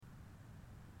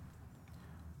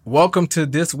Welcome to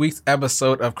this week's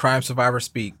episode of Crime Survivors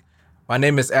Speak. My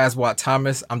name is Aswat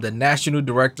Thomas. I'm the National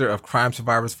Director of Crime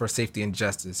Survivors for Safety and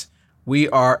Justice. We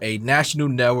are a national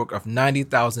network of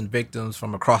 90,000 victims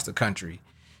from across the country.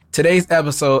 Today's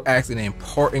episode asks an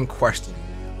important question.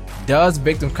 Does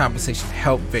victim compensation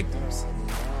help victims?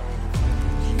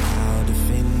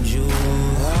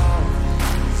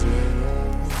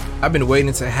 I've been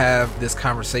waiting to have this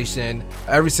conversation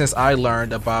ever since I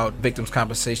learned about victims'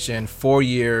 compensation 4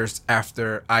 years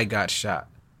after I got shot.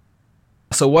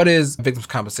 So what is victims'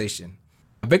 compensation?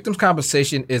 Victims'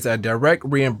 compensation is a direct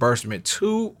reimbursement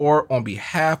to or on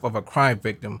behalf of a crime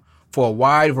victim for a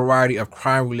wide variety of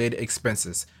crime-related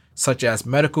expenses, such as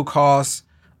medical costs,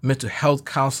 mental health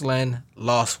counseling,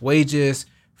 lost wages,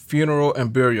 funeral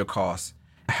and burial costs,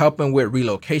 helping with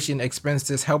relocation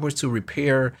expenses, helpers to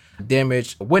repair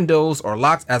damaged windows or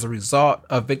locks as a result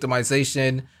of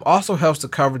victimization. Also helps to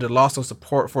cover the loss of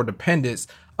support for dependents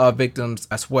of victims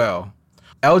as well.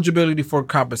 Eligibility for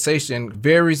compensation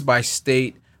varies by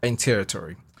state and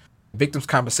territory. Victims'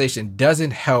 compensation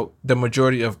doesn't help the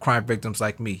majority of crime victims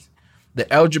like me.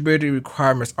 The eligibility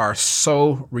requirements are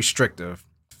so restrictive.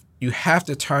 You have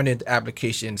to turn in the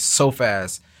application so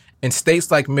fast. In states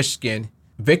like Michigan,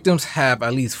 victims have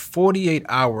at least 48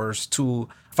 hours to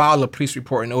file a police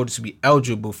report in order to be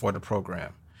eligible for the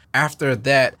program. After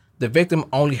that, the victim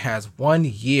only has 1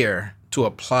 year to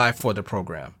apply for the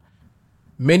program.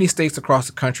 Many states across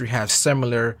the country have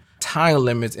similar time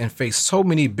limits and face so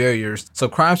many barriers. So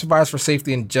Crime Survivors for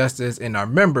Safety and Justice and our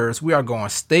members, we are going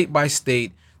state by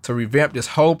state to revamp this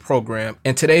whole program.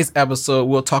 In today's episode,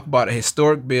 we'll talk about a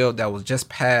historic bill that was just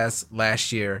passed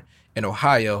last year in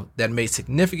Ohio that made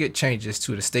significant changes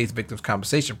to the state's victims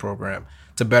compensation program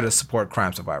to better support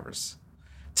crime survivors.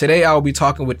 Today, I will be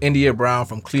talking with India Brown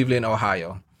from Cleveland,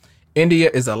 Ohio.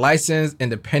 India is a licensed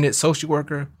independent social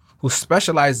worker who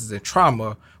specializes in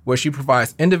trauma, where she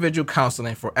provides individual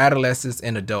counseling for adolescents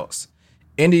and adults.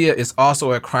 India is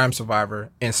also a crime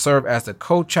survivor and served as the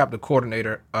co-chapter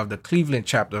coordinator of the Cleveland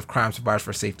chapter of Crime Survivors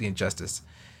for Safety and Justice.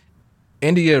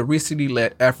 India recently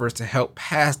led efforts to help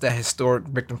pass that historic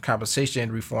victim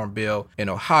compensation reform bill in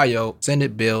Ohio,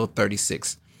 Senate Bill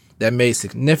 36, that made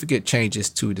significant changes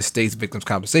to the state's victims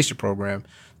compensation program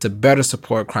to better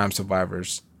support crime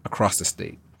survivors across the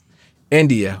state.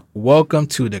 India, welcome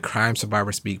to the Crime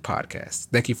Survivor Speak podcast.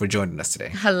 Thank you for joining us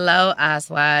today. Hello,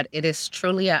 Aswad. It is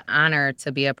truly an honor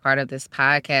to be a part of this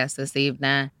podcast this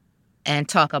evening and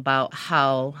talk about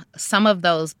how some of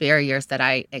those barriers that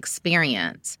I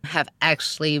experience have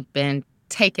actually been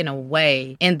taken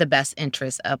away in the best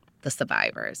interest of the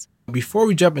survivors. Before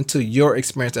we jump into your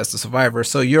experience as a survivor,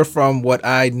 so you're from what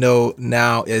I know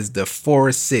now is the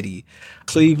Forest City,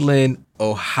 Cleveland,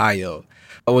 Ohio.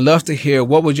 I would love to hear,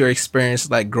 what was your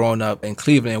experience like growing up in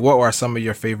Cleveland? What are some of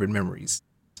your favorite memories?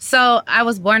 So I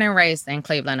was born and raised in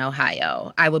Cleveland,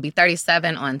 Ohio. I will be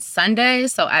 37 on Sunday,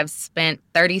 so I've spent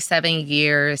 37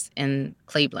 years in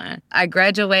Cleveland. I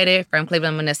graduated from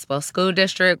Cleveland Municipal School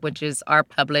District, which is our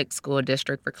public school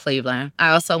district for Cleveland. I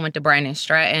also went to Bryan and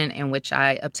Stratton, in which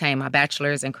I obtained my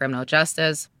bachelor's in criminal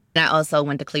justice. And I also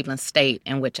went to Cleveland State,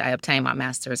 in which I obtained my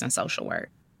master's in social work.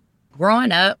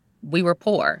 Growing up, we were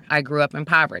poor. I grew up in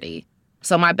poverty.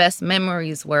 So my best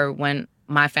memories were when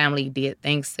my family did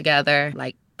things together,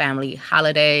 like family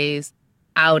holidays,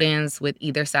 outings with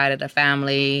either side of the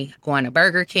family, going to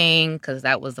Burger King, because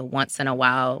that was a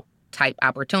once-in-a-while type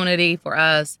opportunity for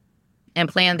us, and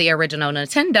playing the original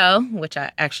Nintendo, which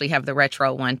I actually have the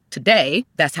retro one today.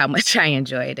 That's how much I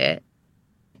enjoyed it.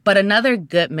 But another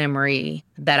good memory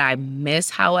that I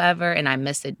miss, however, and I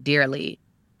miss it dearly,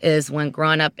 is when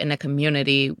growing up in a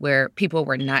community where people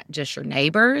were not just your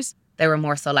neighbors, they were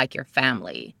more so like your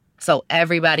family. So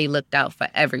everybody looked out for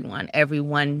everyone.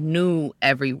 Everyone knew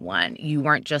everyone. You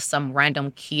weren't just some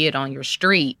random kid on your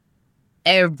street.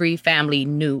 Every family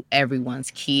knew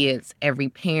everyone's kids. Every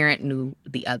parent knew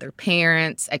the other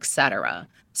parents, etc.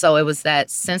 So it was that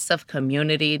sense of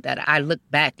community that I look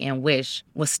back and wish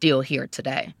was still here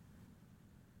today.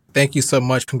 Thank you so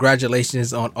much.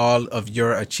 Congratulations on all of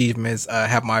your achievements. I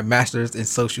have my master's in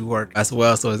social work as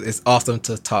well, so it's awesome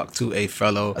to talk to a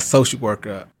fellow social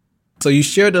worker. So you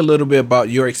shared a little bit about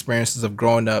your experiences of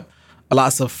growing up,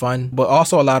 lots of fun, but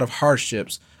also a lot of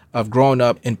hardships of growing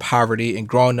up in poverty and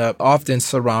growing up often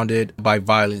surrounded by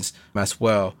violence as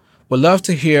well. Would love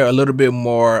to hear a little bit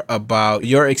more about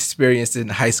your experience in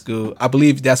high school. I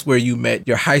believe that's where you met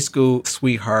your high school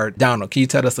sweetheart, Donald. Can you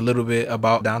tell us a little bit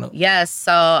about Donald? Yes.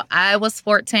 So I was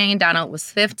 14. Donald was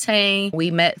 15.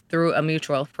 We met through a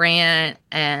mutual friend.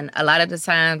 And a lot of the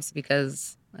times,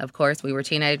 because, of course, we were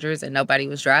teenagers and nobody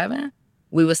was driving,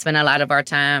 We would spend a lot of our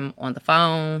time on the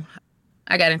phone.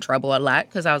 I got in trouble a lot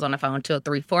because I was on the phone till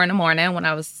 3, 4 in the morning when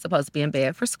I was supposed to be in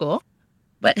bed for school.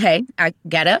 But hey, I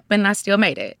got up and I still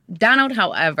made it. Donald,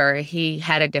 however, he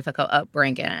had a difficult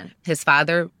upbringing. His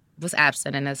father was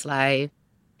absent in his life.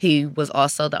 He was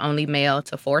also the only male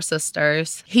to 4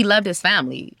 sisters. He loved his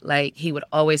family. Like, he would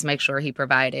always make sure he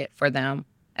provided for them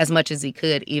as much as he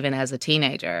could, even as a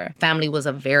teenager. Family was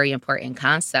a very important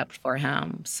concept for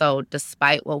him. So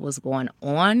despite what was going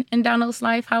on in Donald's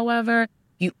life, however,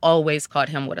 you always caught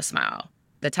him with a smile.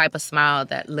 The type of smile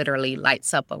that literally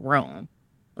lights up a room.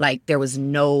 Like, there was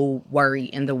no worry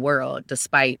in the world,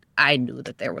 despite I knew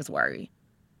that there was worry.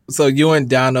 So you and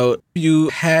Donald, you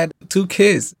had 2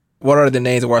 kids. What are the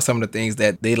names or what are some of the things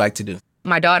that they like to do?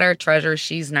 My daughter, Treasure,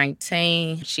 she's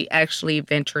 19. She actually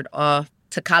ventured off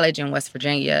to college in West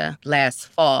Virginia last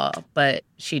fall, but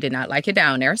she did not like it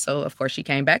down there. So, of course, she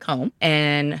came back home.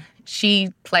 And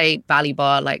she played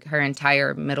volleyball like her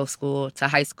entire middle school to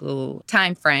high school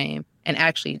time frame. And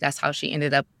actually, that's how she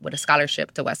ended up with a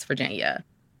scholarship to West Virginia.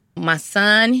 My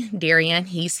son, Darian,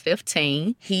 he's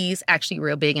 15. He's actually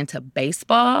real big into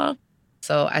baseball.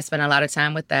 So I spent a lot of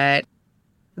time with that.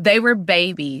 They were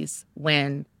babies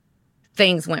when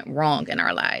things went wrong in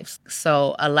our lives.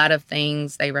 So a lot of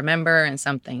things they remember and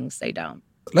some things they don't.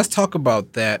 Let's talk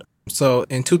about that. So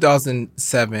in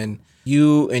 2007,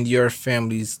 you and your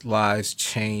family's lives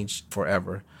changed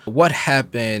forever. What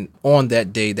happened on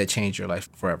that day that changed your life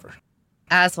forever?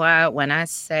 That's why when I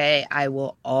say I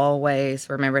will always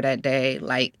remember that day,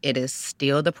 like it is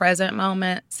still the present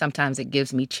moment. Sometimes it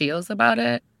gives me chills about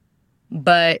it.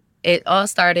 But it all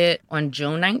started on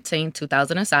June 19,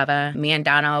 2007. Me and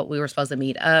Donald, we were supposed to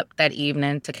meet up that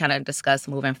evening to kind of discuss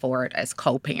moving forward as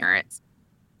co-parents.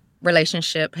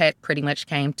 Relationship had pretty much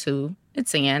came to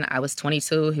its end. I was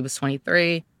 22, he was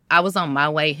 23. I was on my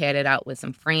way headed out with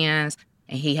some friends,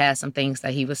 and he had some things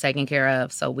that he was taking care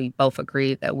of. So we both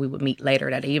agreed that we would meet later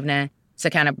that evening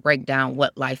to kind of break down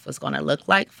what life was going to look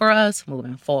like for us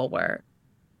moving forward.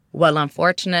 Well,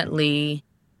 unfortunately,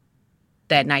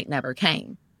 that night never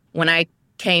came. When I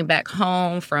came back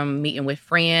home from meeting with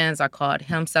friends, I called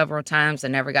him several times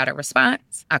and never got a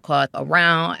response. I called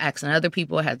around, asking other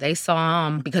people had they saw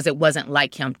him, because it wasn't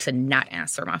like him to not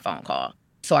answer my phone call.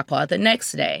 So I called the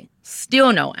next day,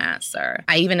 still no answer.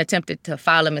 I even attempted to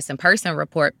file a missing person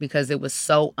report because it was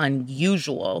so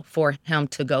unusual for him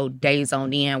to go days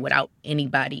on end without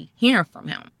anybody hearing from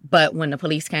him. But when the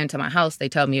police came to my house, they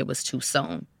told me it was too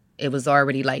soon. It was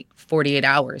already like 48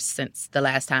 hours since the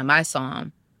last time I saw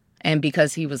him. And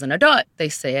because he was an adult, they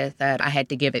said that I had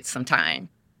to give it some time.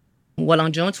 Well,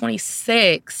 on June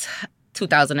 26,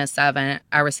 2007,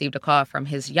 I received a call from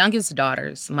his youngest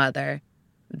daughter's mother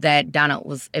that Donald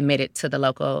was admitted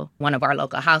to one of our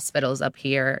local hospitals up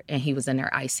here, and he was in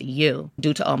their ICU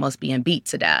due to almost being beat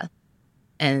to death.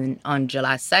 And on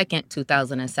July 2nd,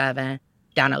 2007,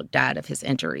 Donald died of his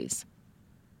injuries.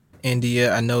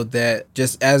 India, I know that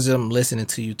just as I'm listening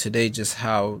to you today, just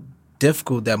how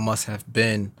difficult that must have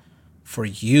been for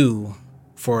you,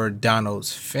 for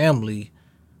Donald's family,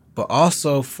 but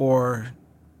also for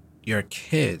your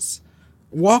kids.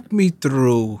 Walk me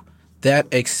through that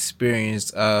experience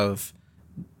of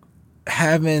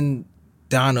having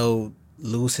Donald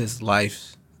lose his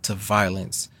life to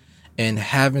violence and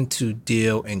having to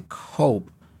deal and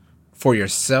cope for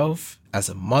yourself as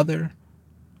a mother,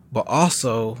 but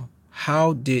also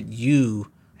how did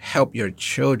you help your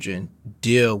children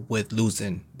deal with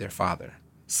losing their father?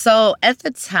 So at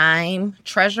the time,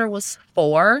 Treasure was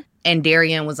 4 and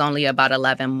Darian was only about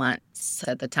 11 months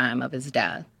at the time of his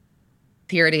death.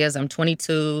 Here it is, I'm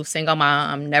 22, single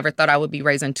mom, never thought I would be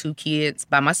raising 2 kids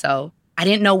by myself. I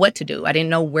didn't know what to do. I didn't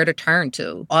know where to turn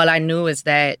to. All I knew is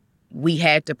that we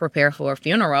had to prepare for a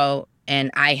funeral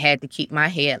and I had to keep my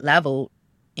head leveled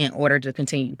in order to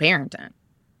continue parenting.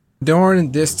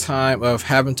 During this time of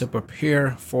having to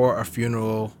prepare for a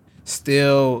funeral,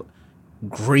 still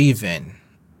grieving,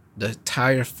 the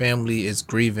entire family is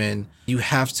grieving. You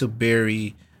have to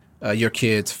bury your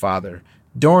kid's father.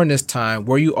 During this time,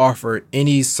 were you offered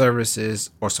any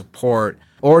services or support,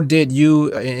 or did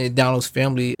you and Donald's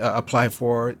family apply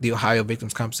for the Ohio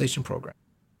Victims Compensation Program?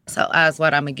 So,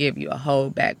 Oswald, I'm going to give you a whole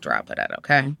backdrop of that,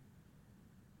 okay?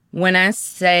 When I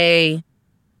say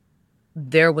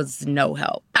there was no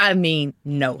help, I mean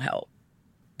no help.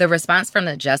 The response from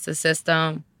the justice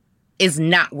system is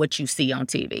not what you see on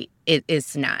TV. It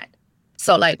is not.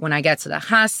 So like when I got to the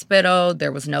hospital,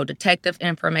 there was no detective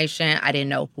information. I didn't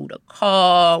know who to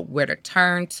call, where to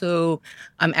turn to.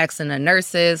 I'm asking the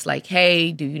nurses like,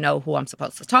 hey, do you know who I'm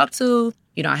supposed to talk to?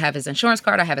 You know, I have his insurance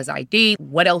card, I have his ID.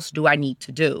 What else do I need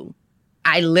to do?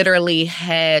 I literally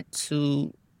had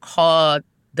to call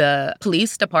the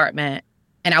police department,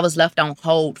 and I was left on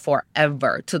hold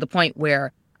forever, to the point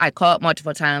where I called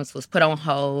multiple times, was put on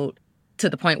hold, to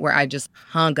the point where I just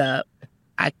hung up.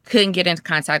 I couldn't get into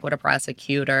contact with a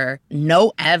prosecutor.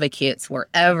 No advocates were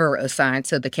ever assigned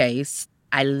to the case.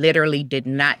 I literally did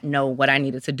not know what I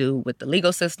needed to do with the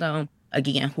legal system,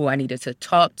 again, who I needed to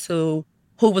talk to,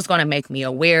 who was going to make me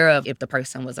aware of if the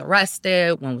person was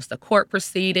arrested, when was the court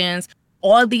proceedings,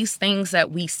 all these things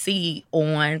that we see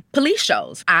on police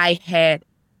shows. I had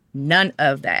none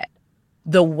of that.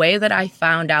 The way that I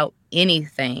found out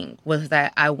anything was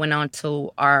that I went on to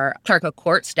our clerk of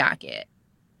court's docket,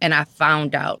 and I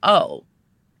found out, oh,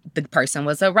 the person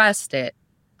was arrested.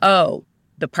 Oh,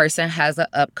 the person has an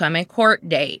upcoming court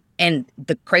date. And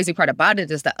the crazy part about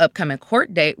it is the upcoming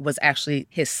court date was actually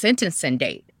his sentencing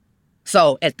date.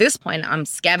 So at this point, I'm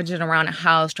scavenging around the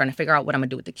house trying to figure out what I'm going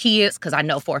to do with the kids, because I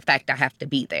know for a fact I have to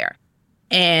be there.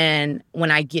 And when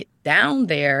I get down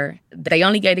there, they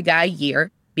only gave the guy a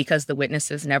year because the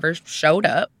witnesses never showed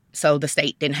up. So the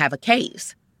state didn't have a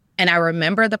case. And I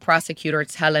remember the prosecutor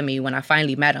telling me when I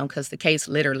finally met him, because the case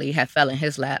literally had fell in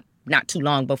his lap not too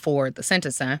long before the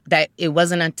sentencing, that it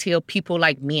wasn't until people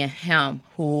like me and him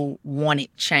who wanted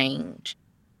change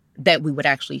that we would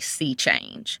actually see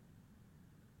change.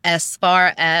 As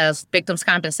far as victims'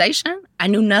 compensation, I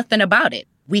knew nothing about it.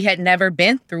 We had never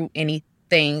been through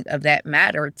anything of that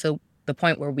matter to the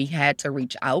point where we had to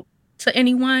reach out to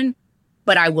anyone.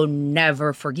 But I will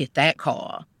never forget that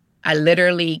call. I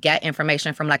literally got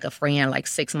information from like a friend like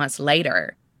 6 months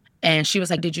later. And she was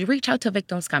like, did you reach out to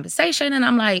victims' compensation? And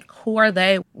I'm like, who are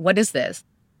they? What is this?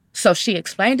 So she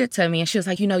explained it to me, and she was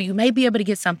like, you may be able to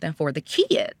get something for the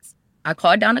kids. I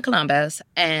called down to Columbus,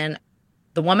 and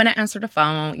the woman that answered the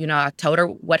phone, I told her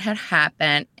what had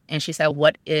happened, and she said,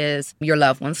 what is your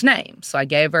loved one's name? So I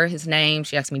gave her his name.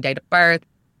 She asked me date of birth,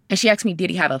 and she asked me, did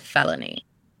he have a felony?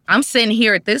 I'm sitting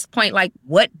here at this point like,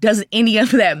 what does any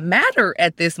of that matter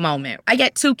at this moment? I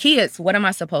got 2 kids. What am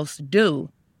I supposed to do?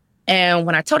 And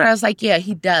when I told her, I was like, yeah,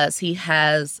 he does. He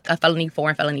has a felony 4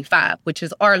 and felony 5, which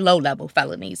is our low-level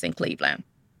felonies in Cleveland.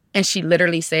 And she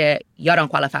literally said, y'all don't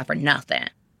qualify for nothing.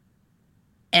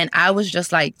 And I was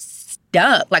just like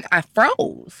stuck, like I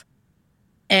froze.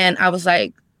 And I was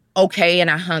like, okay, and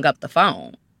I hung up the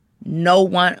phone. No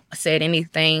one said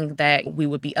anything that we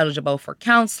would be eligible for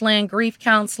counseling, grief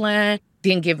counseling,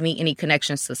 didn't give me any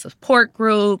connections to support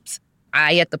groups.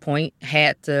 I, at the point,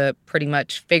 had to pretty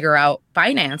much figure out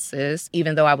finances,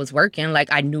 even though I was working. Like,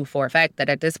 I knew for a fact that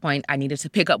at this point I needed to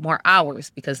pick up more hours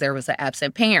because there was an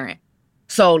absent parent.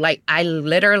 So, like, I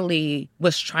literally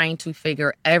was trying to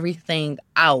figure everything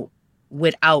out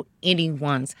without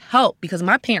anyone's help because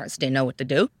my parents didn't know what to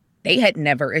do. They had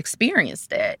never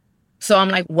experienced it. So I'm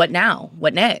like, what now?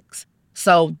 What next?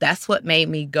 So that's what made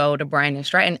me go to Brandon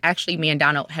Stratton. Actually, me and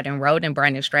Donald had enrolled in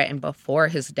Brandon Stratton before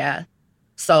his death.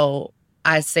 So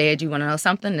I said, you want to know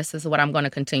something? This is what I'm going to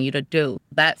continue to do.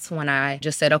 That's when I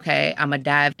just said, okay, I'm going to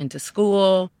dive into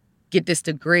school, get this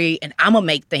degree, and I'm going to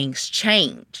make things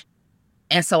change.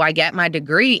 And so I got my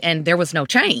degree and there was no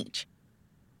change.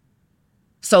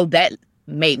 So that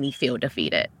made me feel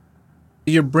defeated.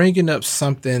 You're bringing up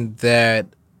something that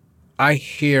I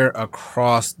hear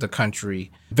across the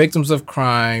country. Victims of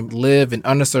crime live in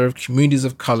underserved communities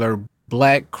of color,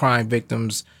 Black crime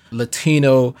victims,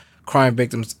 Latino crime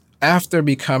victims. After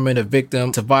becoming a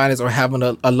victim to violence or having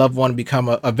a loved one become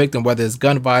a victim, whether it's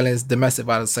gun violence, domestic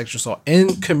violence, sexual assault,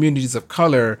 in communities of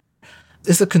color,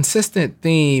 it's a consistent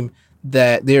theme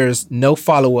that there's no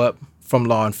follow-up from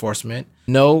law enforcement,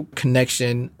 no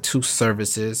connection to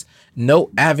services, no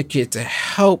advocate to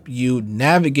help you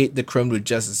navigate the criminal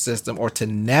justice system or to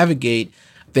navigate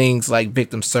things like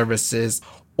victim services,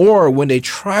 or when they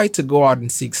try to go out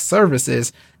and seek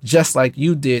services, just like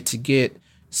you did to get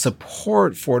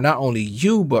support for not only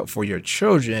you, but for your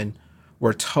children,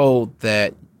 we're told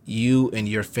that you and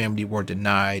your family were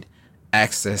denied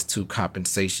access to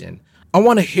compensation. I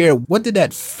want to hear, what did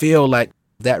that feel like,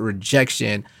 that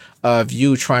rejection of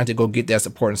you trying to go get that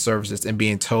support and services and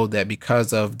being told that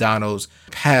because of Donald's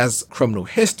past criminal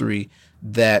history,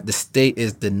 that the state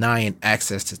is denying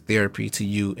access to therapy to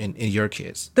you and your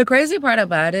kids? The crazy part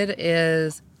about it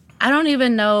is I don't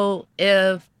even know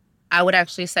if I would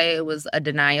actually say it was a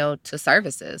denial to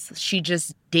services. She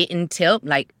just didn't tell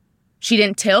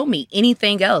me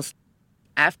anything else.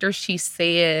 After she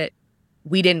said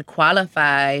we didn't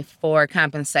qualify for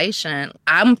compensation,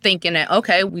 I'm thinking that,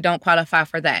 okay, we don't qualify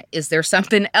for that. Is there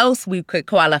something else we could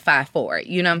qualify for?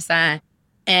 You know what I'm saying?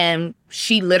 And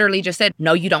she literally just said,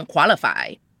 no, you don't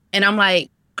qualify. And I'm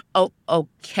like, oh,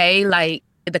 okay, like,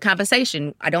 The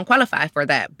compensation, I don't qualify for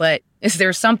that, but is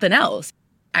there something else?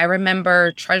 I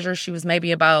remember Treasure, she was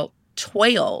maybe about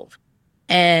 12.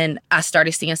 And I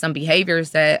started seeing some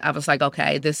behaviors that I was like,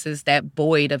 okay, this is that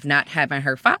void of not having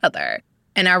her father.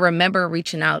 And I remember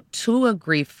reaching out to a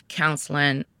grief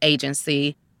counseling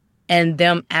agency and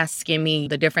them asking me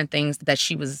the different things that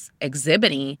she was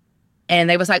exhibiting. And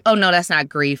they was like, oh, no, that's not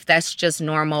grief. That's just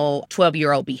normal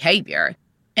 12-year-old behavior.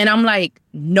 And I'm like,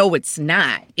 no, it's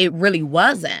not. It really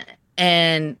wasn't.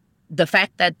 And the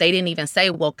fact that they didn't even say,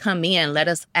 well, come in, let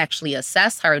us actually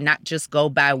assess her, not just go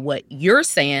by what you're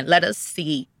saying. Let us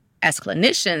see as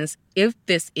clinicians if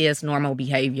this is normal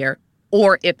behavior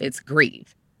or if it's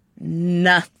grief.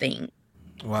 Nothing.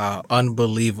 Wow,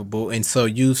 unbelievable. And so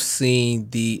you've seen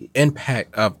the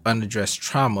impact of unaddressed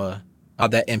trauma, how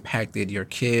that impacted your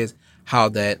kids, how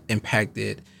that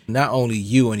impacted not only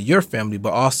you and your family,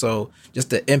 but also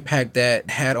just the impact that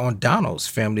had on Donald's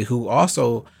family, who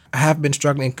also have been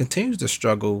struggling and continues to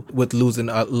struggle with losing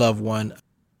a loved one.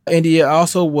 India, I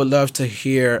also would love to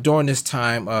hear during this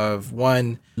time of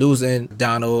one, losing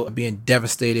Donald, being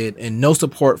devastated, and no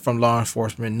support from law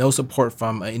enforcement, no support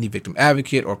from any victim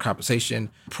advocate or compensation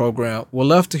program. We'd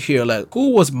love to hear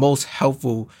who was most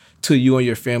helpful to you and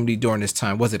your family during this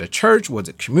time. Was it a church? Was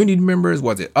it community members?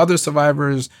 Was it other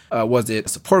survivors? Was it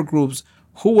support groups?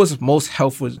 Who was most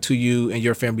helpful to you and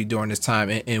your family during this time,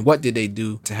 and what did they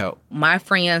do to help? My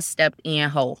friends stepped in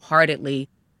wholeheartedly,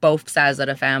 both sides of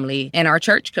the family, and our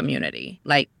church community.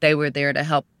 Like, they were there to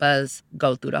help us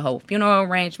go through the whole funeral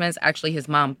arrangements. Actually, his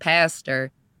mom,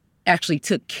 pastor, actually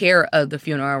took care of the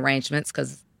funeral arrangements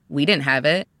because we didn't have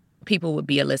it. People would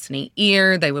be a listening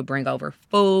ear. They would bring over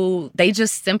food. They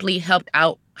just simply helped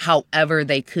out however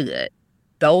they could.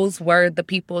 Those were the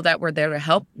people that were there to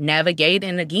help navigate.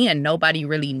 And again, nobody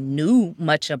really knew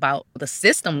much about the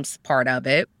systems part of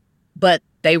it, but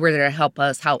they were there to help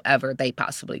us however they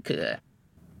possibly could.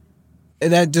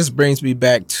 And that just brings me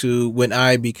back to when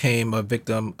I became a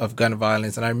victim of gun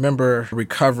violence. And I remember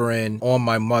recovering on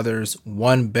my mother's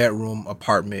 1-bedroom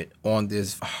apartment on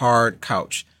this hard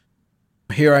couch.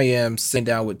 Here I am sitting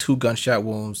down with 2 gunshot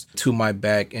wounds to my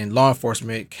back, and law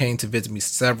enforcement came to visit me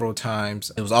several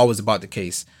times. It was always about the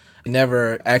case. They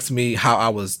never asked me how I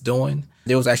was doing.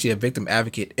 There was actually a victim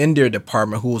advocate in their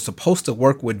department who was supposed to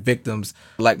work with victims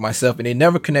like myself, and they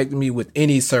never connected me with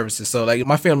any services. So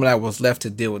my family and I was left to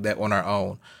deal with that on our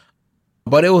own.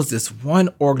 But it was this one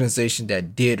organization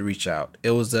that did reach out.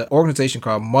 It was an organization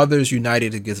called Mothers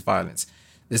United Against Violence.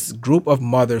 This group of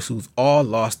mothers who've all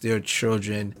lost their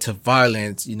children to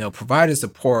violence, provided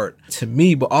support to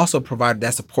me, but also provided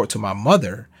that support to my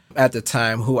mother at the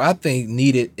time, who I think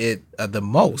needed it the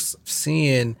most,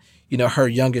 seeing, her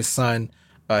youngest son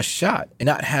shot and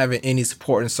not having any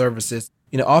support and services.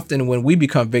 Often when we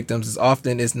become victims,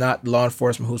 it's not law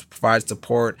enforcement who provides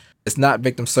support. It's not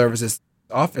victim services.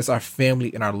 Often it's our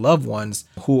family and our loved ones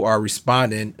who are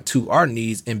responding to our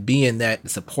needs and being that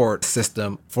support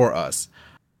system for us.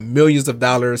 Millions of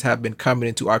dollars have been coming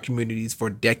into our communities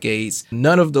for decades.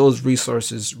 None of those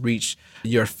resources reach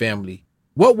your family.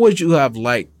 What would you have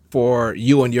liked for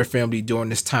you and your family during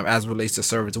this time as it relates to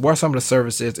services? What are some of the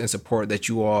services and support that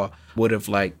you all would have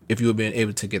liked if you had been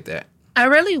able to get that? I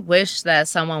really wish that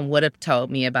someone would have told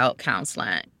me about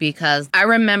counseling, because I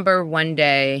remember one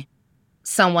day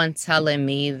someone telling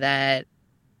me that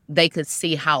they could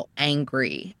see how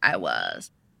angry I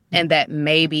was, and that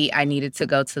maybe I needed to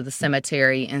go to the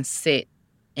cemetery and sit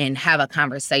and have a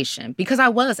conversation, because I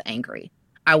was angry.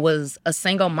 I was a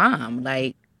single mom.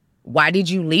 Why did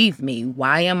you leave me?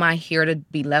 Why am I here to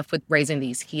be left with raising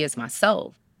these kids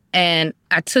myself? And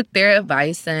I took their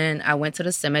advice and I went to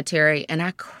the cemetery and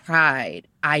I cried.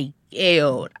 I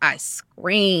yelled. I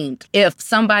screamed. If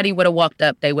somebody would have walked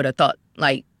up, they would have thought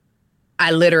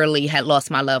I literally had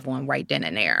lost my loved one right then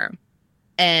and there.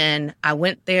 And I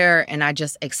went there and I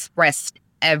just expressed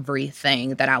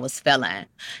everything that I was feeling.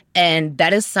 And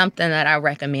that is something that I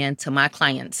recommend to my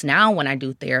clients now when I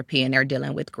do therapy and they're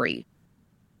dealing with grief.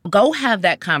 Go have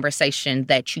that conversation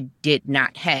that you did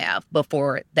not have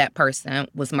before that person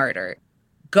was murdered.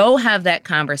 Go have that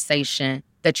conversation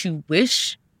that you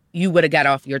wish you would have got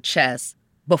off your chest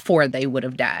before they would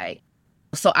have died.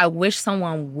 So I wish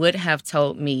someone would have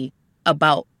told me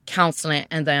about counseling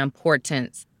and the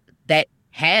importance that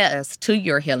has to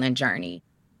your healing journey.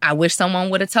 I wish someone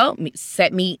would have told me,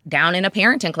 set me down in a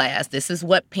parenting class. This is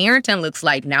what parenting looks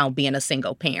like now, being a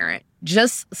single parent.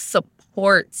 Just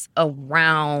supports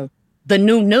around the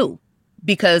new,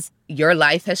 because your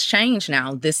life has changed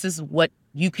now. This is what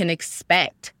you can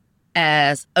expect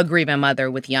as a grieving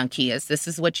mother with young kids. This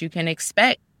is what you can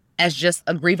expect as just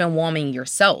a grieving woman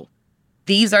yourself.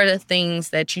 these are the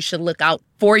things that you should look out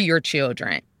for your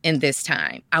children in this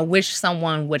time. I wish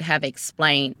someone would have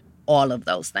explained all of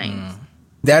those things.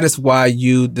 That is why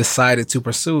you decided to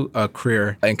pursue a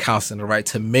career in counseling, right?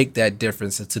 To make that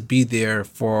difference and to be there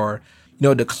for,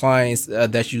 the clients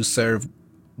that you serve.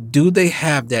 Do they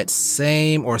have that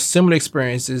same or similar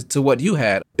experiences to what you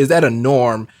had? Is that a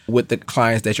norm with the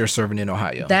clients that you're serving in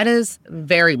Ohio? That is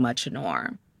very much a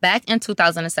norm. Back in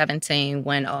 2017,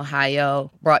 when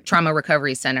Ohio brought trauma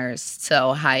recovery centers to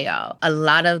Ohio, a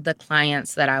lot of the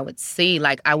clients that I would see,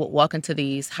 like I would walk into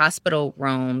these hospital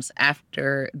rooms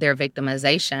after their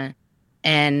victimization.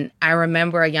 And I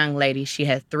remember a young lady, she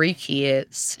had 3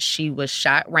 kids. She was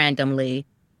shot randomly.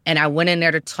 And I went in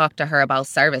there to talk to her about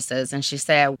services. And she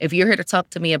said, if you're here to talk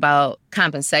to me about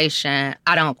compensation,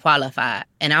 I don't qualify.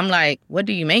 And I'm like, what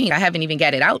do you mean? I haven't even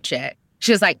got it out yet.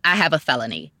 She was like, I have a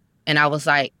felony. And I was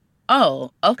like,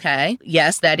 oh, okay.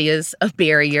 Yes, that is a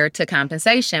barrier to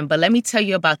compensation. But let me tell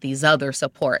you about these other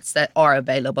supports that are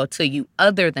available to you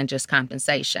other than just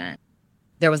compensation.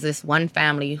 There was this one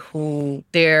family who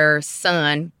their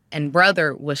son and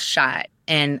brother was shot.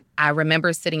 And I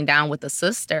remember sitting down with the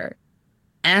sister,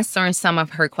 answering some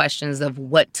of her questions of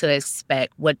what to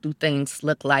expect, what do things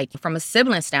look like from a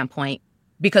sibling standpoint,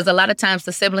 because a lot of times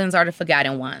the siblings are the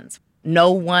forgotten ones.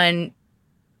 No one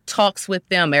talks with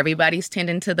them. Everybody's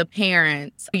tending to the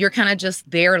parents. You're kind of just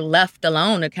there left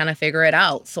alone to kind of figure it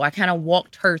out. So I kind of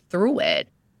walked her through it,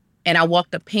 and I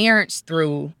walked the parents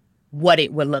through what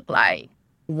it would look like.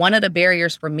 One of the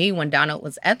barriers for me when Donald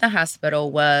was at the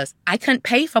hospital was I couldn't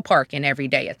pay for parking every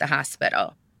day at the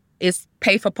hospital. It's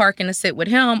pay for parking to sit with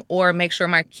him or make sure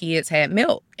my kids had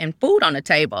milk and food on the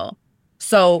table.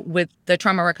 So with the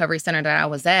trauma recovery center that I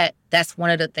was at, that's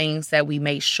one of the things that we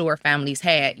made sure families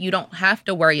had. You don't have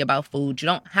to worry about food. You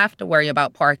don't have to worry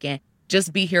about parking.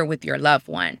 Just be here with your loved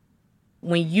one.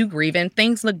 When you grieving,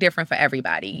 things look different for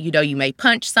everybody. You may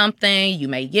punch something, you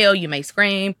may yell, you may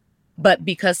scream. But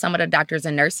because some of the doctors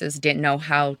and nurses didn't know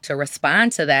how to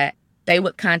respond to that, they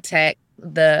would contact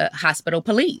the hospital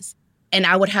police. And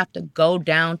I would have to go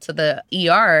down to the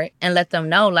ER and let them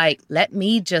know, let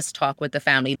me just talk with the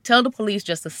family. Tell the police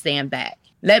just to stand back.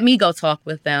 Let me go talk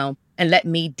with them and let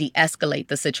me de-escalate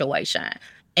the situation.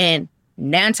 And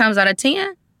 9 times out of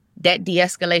 10, that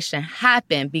de-escalation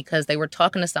happened because they were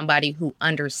talking to somebody who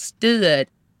understood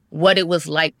what it was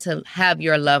like to have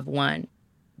your loved one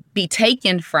be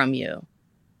taken from you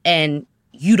and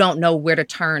you don't know where to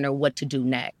turn or what to do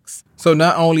next. So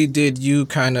not only did you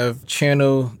kind of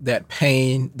channel that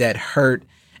pain, that hurt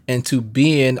into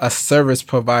being a service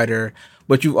provider,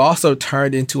 but you also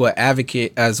turned into an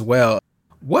advocate as well.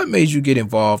 What made you get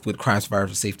involved with Crime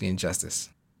Survivors for Safety and Justice?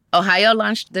 Ohio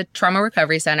launched the trauma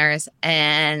recovery centers,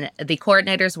 and the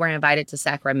coordinators were invited to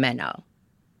Sacramento.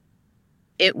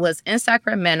 It was in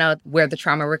Sacramento where the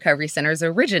trauma recovery centers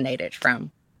originated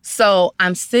from. So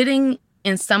I'm sitting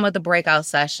in some of the breakout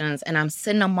sessions, and I'm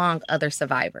sitting among other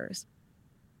survivors.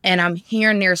 And I'm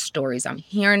hearing their stories. I'm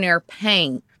hearing their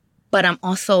pain, but I'm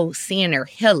also seeing their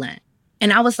healing.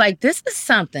 And I was like, this is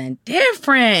something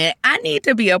different. I need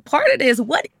to be a part of this.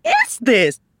 What is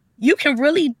this? You can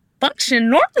really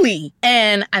function normally.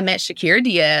 And I met Shakira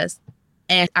Diaz,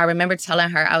 and I remember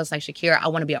telling her, I was like, Shakira, I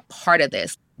want to be a part of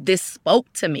this. This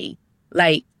spoke to me.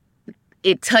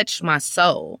 It touched my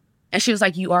soul. And she was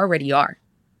like, you already are.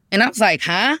 And I was like,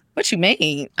 huh? What you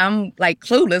mean? I'm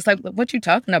clueless. What you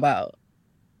talking about?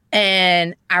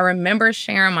 And I remember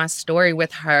sharing my story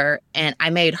with her, and I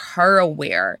made her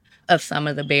aware of some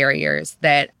of the barriers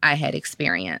that I had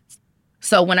experienced.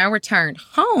 So when I returned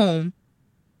home,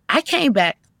 I came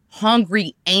back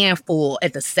hungry and full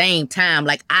at the same time.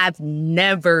 I've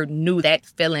never knew that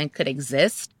feeling could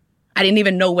exist. I didn't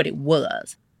even know what it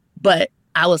was. But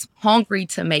I was hungry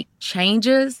to make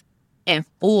changes and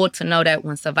full to know that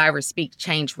when survivors speak,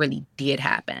 change really did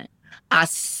happen. I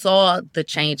saw the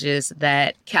changes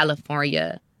that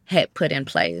California had put in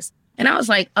place. And I was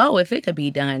like, oh, if it could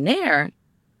be done there,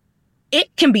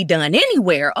 it can be done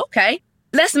anywhere. Okay,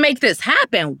 let's make this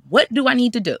happen. What do I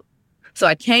need to do? So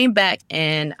I came back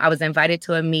and I was invited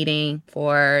to a meeting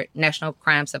for National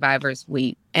Crime Survivors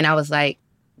Week. And I was like,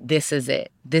 this is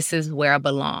it. This is where I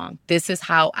belong. This is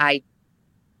how I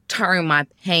turn my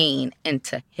pain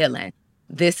into healing.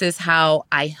 This is how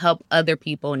I help other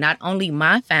people, not only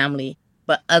my family,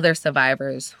 but other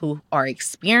survivors who are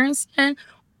experiencing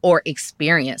or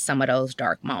experience some of those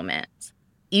dark moments.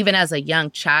 Even as a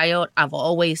young child, I've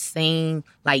always seen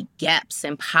gaps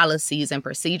in policies and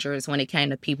procedures when it came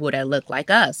to people that look like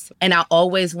us. And I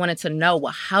always wanted to know,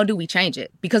 well, how do we change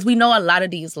it? Because we know a lot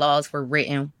of these laws were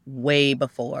written way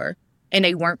before and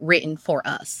they weren't written for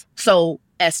us. So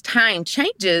as time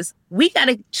changes, we got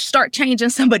to start changing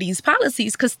some of these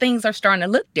policies because things are starting to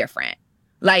look different.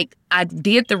 Like, I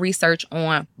did the research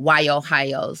on why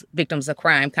Ohio's victims of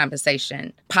crime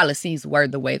compensation policies were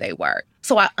the way they were.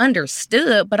 So I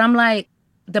understood, but I'm like,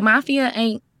 the mafia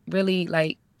ain't really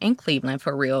like in Cleveland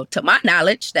for real, to my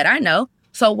knowledge that I know.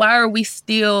 So why are we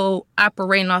still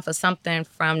operating off of something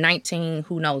from 19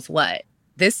 who knows what?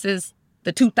 This is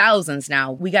the 2000s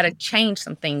now. We got to change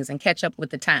some things and catch up with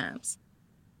the times.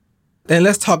 And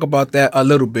let's talk about that a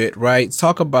little bit, right?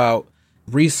 Talk about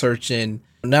researching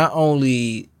not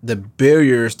only the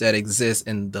barriers that exist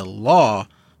in the law,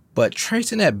 but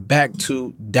tracing that back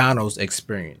to Donald's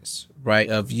experience, right?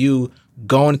 Of you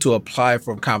going to apply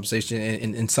for compensation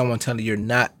and someone telling you you're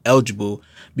not eligible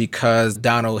because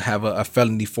Donald have a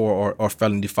felony 4 or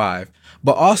felony 5.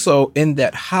 But also in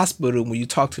that hospital, when you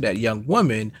talk to that young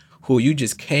woman who you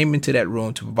just came into that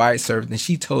room to provide service, and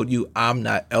she told you, I'm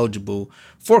not eligible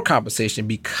for compensation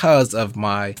because of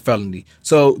my felony.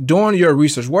 So during your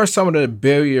research, what are some of the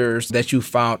barriers that you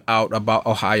found out about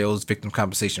Ohio's victim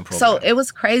compensation program? So it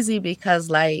was crazy because,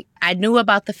 like, I knew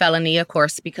about the felony, of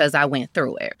course, because I went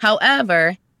through it.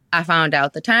 However, I found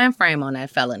out the time frame on that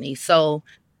felony. So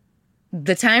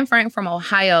the time frame from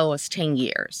Ohio was 10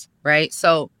 years, right?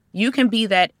 So you can be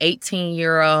that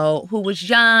 18-year-old who was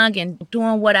young and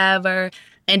doing whatever,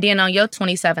 and then on your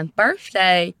 27th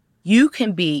birthday, you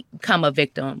can become a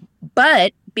victim.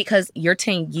 But because your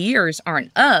 10 years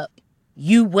aren't up,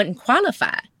 you wouldn't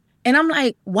qualify. And I'm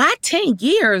like, why 10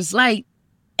 years? Like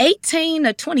 18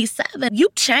 to 27, you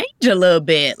change a little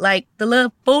bit. Like the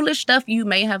little foolish stuff you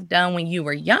may have done when you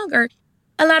were younger,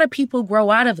 a lot of people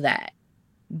grow out of that.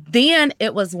 Then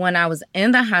it was when I was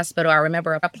in the hospital, I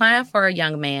remember applying for a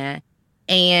young man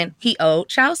and he owed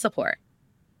child support.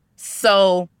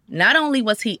 So not only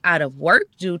was he out of work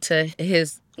due to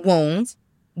his wounds,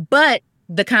 but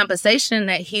the compensation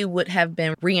that he would have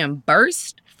been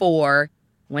reimbursed for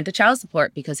went to child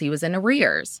support because he was in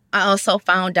arrears. I also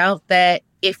found out that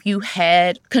if you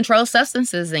had controlled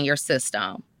substances in your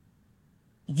system,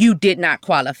 you did not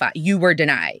qualify. You were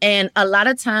denied. And a lot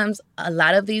of times, a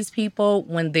lot of these people,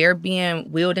 when they're being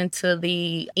wheeled into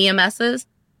the EMSs,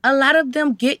 a lot of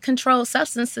them get controlled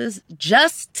substances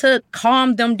just to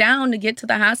calm them down to get to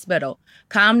the hospital,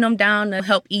 calm them down to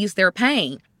help ease their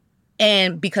pain.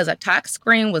 And because a tox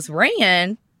screen was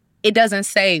ran, it doesn't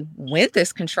say when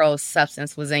this controlled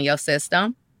substance was in your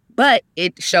system, but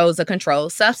it shows a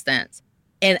controlled substance.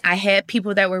 And I had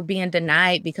people that were being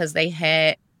denied because they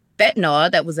had fentanyl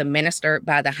that was administered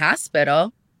by the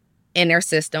hospital in their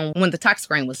system when the tox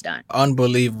screen was done.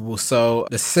 Unbelievable. So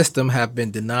the system have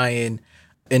been denying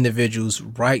individuals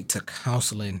right to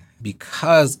counseling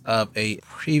because of a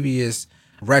previous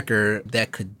record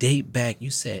that could date back,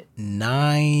 you said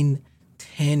 9-10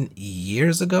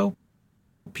 years ago.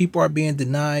 People are being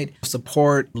denied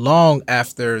support long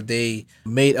after they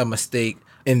made a mistake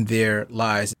in their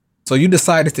lives. So you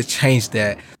decided to change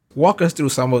that. Walk us through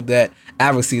some of that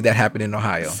advocacy that happened in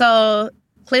Ohio. So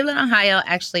Cleveland, Ohio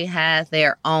actually has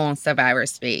their own Survivor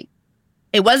Speak.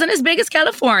 It wasn't as big as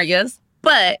California's,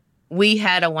 but we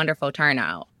had a wonderful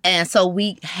turnout. And so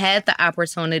we had the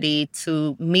opportunity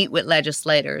to meet with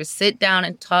legislators, sit down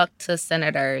and talk to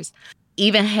senators,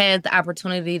 even had the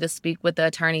opportunity to speak with the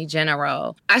Attorney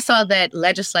General. I saw that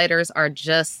legislators are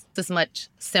just as much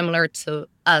similar to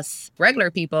us regular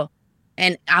people.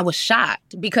 And I was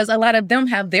shocked because a lot of them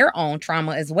have their own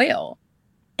trauma as well.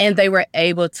 And they were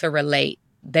able to relate.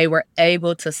 They were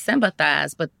able to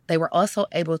sympathize, but they were also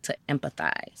able to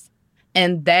empathize.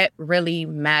 And that really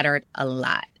mattered a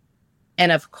lot.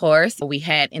 And of course, we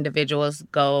had individuals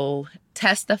go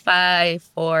testify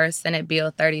for Senate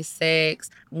Bill 36.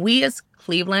 We as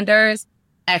Clevelanders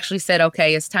actually said,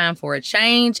 okay, it's time for a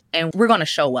change and we're going to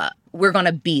show up. We're going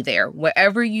to be there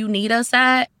wherever you need us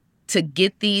at to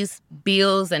get these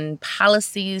bills and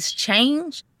policies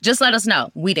changed. Just let us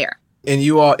know. We there. And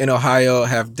you all in Ohio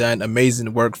have done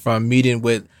amazing work, from meeting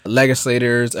with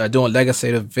legislators, doing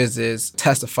legislative visits,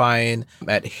 testifying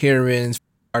at hearings.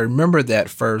 I remember that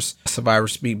first Survivor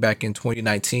Speak back in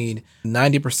 2019.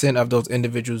 90% of those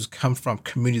individuals come from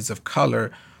communities of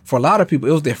color. For a lot of people,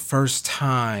 it was their first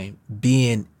time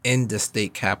being in the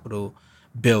state capitol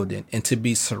building and to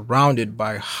be surrounded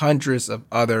by hundreds of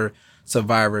other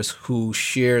survivors who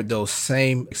shared those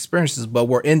same experiences, but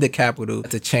were in the Capitol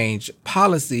to change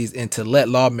policies and to let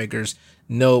lawmakers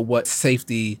know what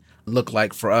safety looked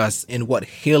like for us and what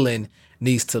healing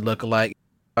needs to look like.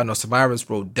 I know survivors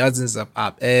wrote dozens of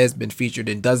op-eds, been featured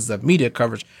in dozens of media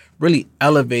coverage, really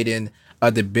elevating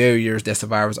the barriers that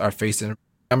survivors are facing.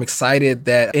 I'm excited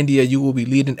that, India, you will be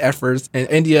leading efforts. And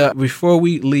India, before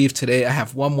we leave today, I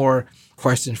have one more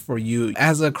question for you.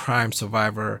 As a crime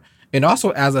survivor, and also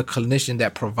as a clinician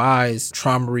that provides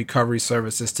trauma recovery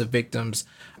services to victims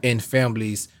and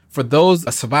families, for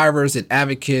those survivors and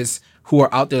advocates who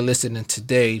are out there listening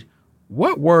today,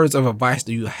 what words of advice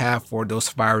do you have for those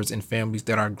survivors and families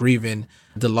that are grieving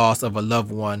the loss of a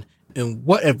loved one? And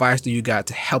what advice do you got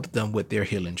to help them with their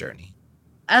healing journey?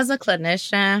 As a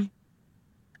clinician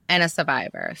and a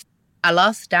survivor, I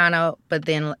lost Donald, but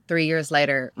then 3 years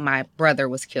later, my brother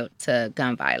was killed to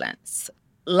gun violence.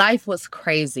 Life was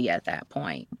crazy at that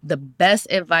point. The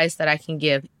best advice that I can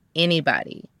give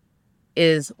anybody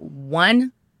is,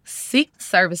 one, seek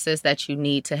services that you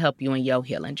need to help you in your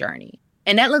healing journey.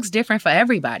 And that looks different for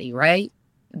everybody, right?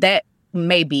 That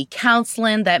may be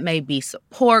counseling, that may be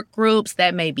support groups,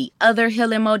 that may be other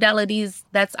healing modalities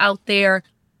that's out there.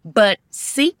 But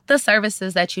seek the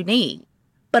services that you need.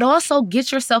 But also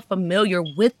get yourself familiar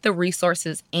with the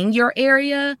resources in your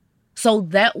area. So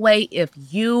that way, if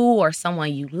you or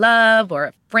someone you love or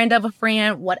a friend of a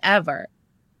friend, whatever,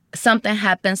 something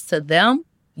happens to them,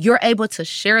 you're able to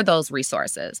share those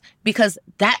resources. Because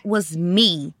that was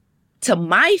me to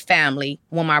my family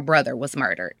when my brother was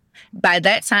murdered. By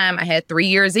that time, I had 3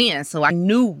 years in, so I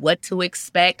knew what to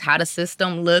expect, how the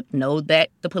system looked, know that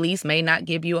the police may not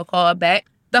give you a call back,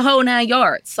 the whole 9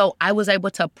 yards. So I was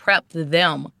able to prep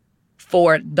them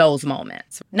for those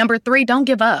moments. Number 3, don't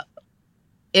give up.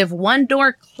 If one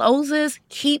door closes,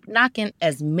 keep knocking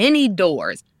as many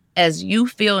doors as you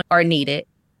feel are needed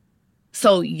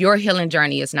so your healing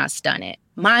journey is not stunted.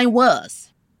 Mine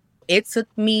was. It took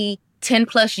me 10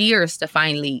 plus years to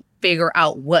finally figure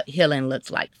out what healing looks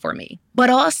like for me. But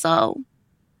also,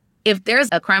 if there's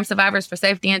a Crime Survivors for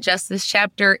Safety and Justice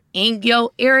chapter in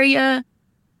your area,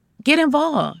 get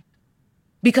involved.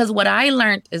 Because what I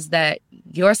learned is that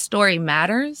your story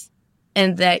matters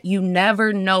and that you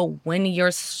never know when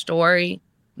your story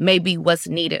may be what's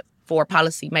needed for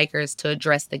policymakers to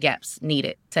address the gaps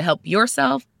needed to help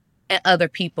yourself and other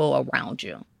people around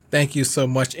you. Thank you so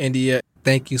much, India.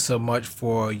 Thank you so much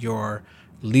for your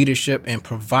leadership and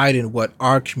providing what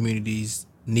our communities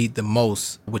need the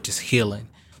most, which is healing.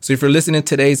 So if you're listening to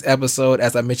today's episode,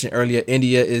 as I mentioned earlier,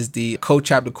 India is the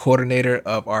co-chapter coordinator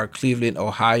of our Cleveland,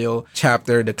 Ohio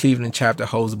chapter. The Cleveland chapter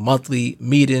holds monthly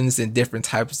meetings and different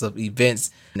types of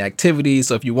events and activities.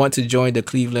 So if you want to join the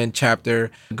Cleveland chapter,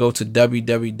 go to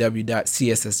www.cssj.org,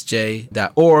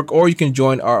 or you can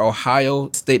join our Ohio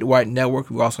statewide network.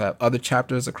 We also have other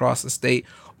chapters across the state.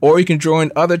 Or you can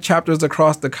join other chapters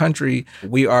across the country.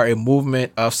 We are a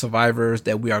movement of survivors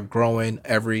that we are growing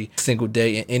every single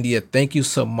day. In India, thank you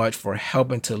so much for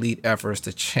helping to lead efforts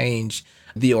to change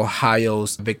the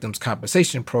Ohio's Victims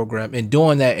Compensation Program, and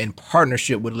doing that in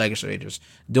partnership with legislators,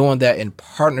 doing that in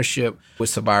partnership with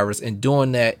survivors, and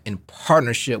doing that in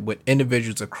partnership with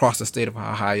individuals across the state of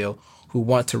Ohio who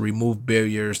want to remove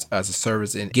barriers as a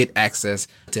service and get access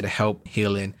to the help,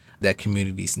 healing that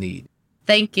communities need.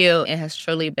 Thank you. It has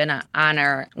truly been an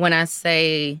honor. When I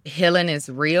say healing is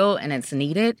real and it's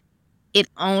needed, it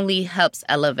only helps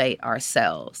elevate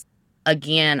ourselves.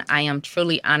 Again, I am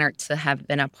truly honored to have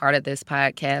been a part of this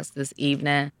podcast this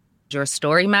evening. Your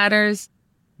story matters,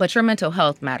 but your mental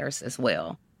health matters as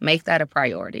well. Make that a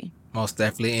priority. Most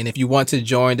definitely. And if you want to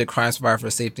join the Crime Survivor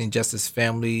for Safety and Justice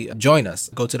family, join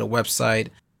us. Go to the website,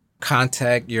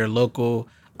 contact your local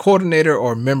coordinator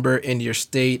or member in your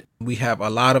state. We have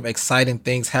a lot of exciting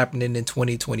things happening in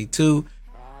 2022.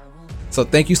 So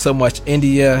thank you so much,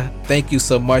 India. Thank you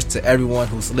so much to everyone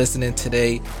who's listening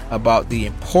today about the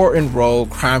important role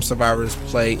crime survivors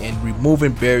play in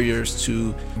removing barriers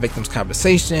to victims'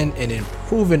 compensation and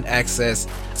improving access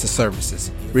to services.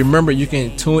 Remember, you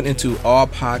can tune into all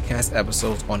podcast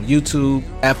episodes on YouTube,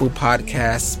 Apple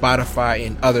Podcasts, Spotify,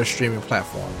 and other streaming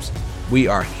platforms. We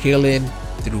are healing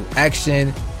through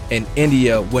action. In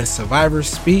India, when survivors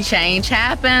speak, change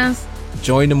happens.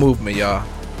 Join the movement, y'all.